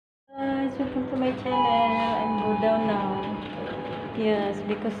welcome to my channel. I'm go down now. Yes,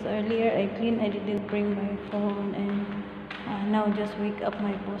 because earlier I didn't bring my phone, and now just wake up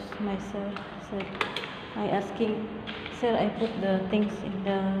my boss, my sir said, I asking, sir, I put the things in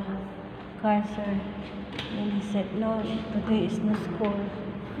the car, sir. Then he said, no, today is no school.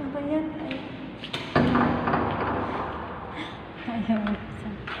 Ano ba yan? Ayaw.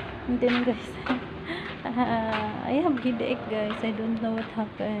 Hindi na guys. I have headache guys. I don't know what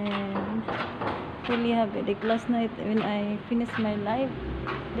happened. Really have headache. Last night when I finished my live,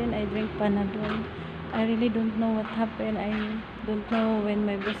 then I drink Panadol. I really don't know what happened. I don't know when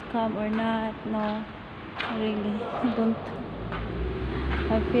my boss come or not. No, I really don't.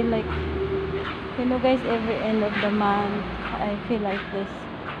 I feel like, you know guys, every end of the month I feel like this.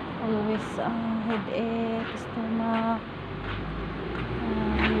 Always headache, stomach.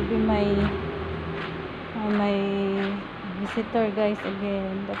 Maybe my visitor guys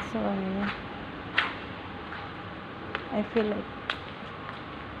again. That's why I feel like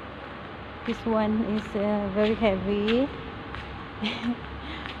this one is very heavy.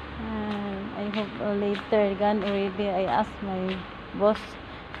 I hope later gone already. I asked my boss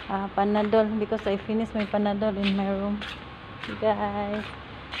Panadol because I finished my Panadol in my room. Guys,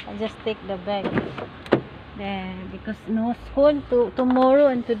 I just take the bag there because no school tomorrow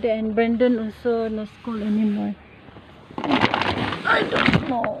and today, and Brandon also no school anymore. I don't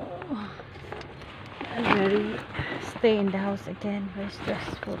know. I'm very stay in the house again, very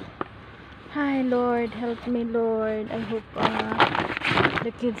stressful. Hi Lord, help me Lord. I hope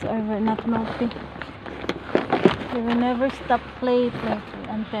the kids are not naughty. They will never stop play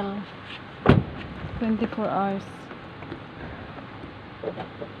until 24 hours.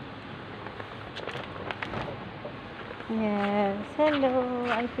 Yes,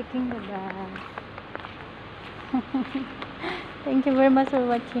 hello, I'm picking the bag. Thank you very much for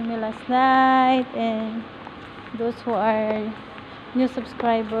watching me last night, and those who are new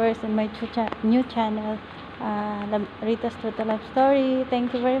subscribers in my new channel, Rita's Total Life Story,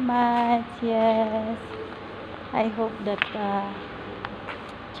 thank you very much. Yes, I hope that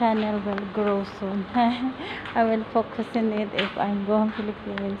channel will grow soon. I will focus on it if I'm going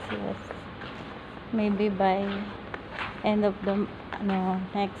Philippines. Yes, maybe by end of the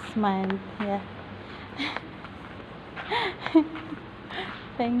next month. Yeah.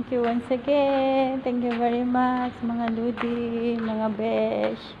 Thank you once again. Thank you very much mga ludi, mga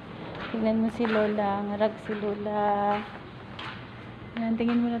besh. Tingnan mo si Lola, ngarag si Lola. Yan,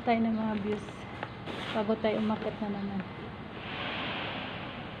 tingin muna tayo ng mga views bago tayo umakyat na naman.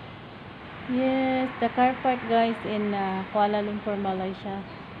 Yes, the car park guys in Kuala Lumpur, Malaysia.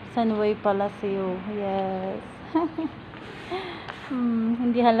 Sunway Palacio. Yes.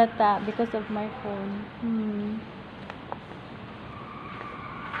 Hindi halata because of my phone.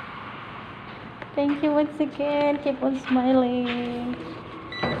 Thank you once again. Keep on smiling.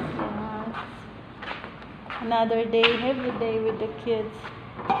 Yes. Another day, every day with the kids.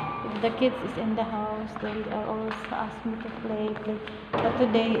 If the kids is in the house, they are always ask me to play. But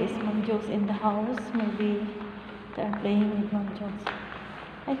today is Mom Jules in the house. Maybe they are playing with Mom Jules.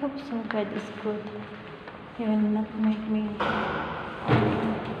 I hope so. God is good. He will not make me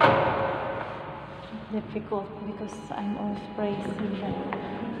difficult because I'm always praising Him.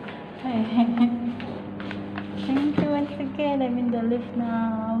 Thank you once again. I'm in the lift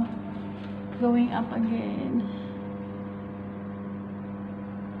now, going up again.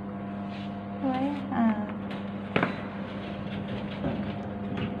 Why?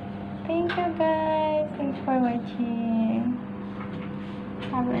 Thank you guys. Thanks for watching.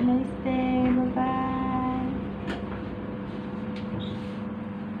 Have a nice day. Bye bye.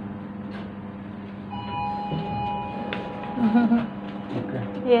 Okay.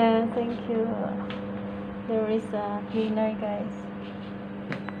 Yeah, thank you. There is a cleaner guys.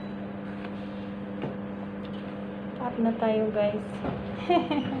 Up na tayo guys.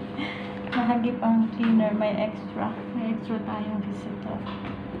 Mahagip ang cleaner. May extra tayong visitor.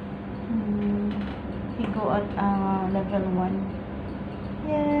 He go at level 1.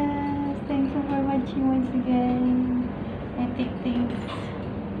 Yes, thank you for watching once again. I take things.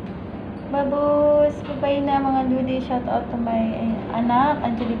 Babos, bye na mga ludi. Shout out to my anak,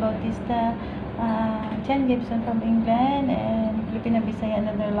 Angeli Bautista, Jen Gibson from England, and Filipina Bisaya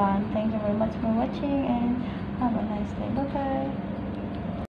Netherlands. Thank you very much for watching, and have a nice day. Bye bye.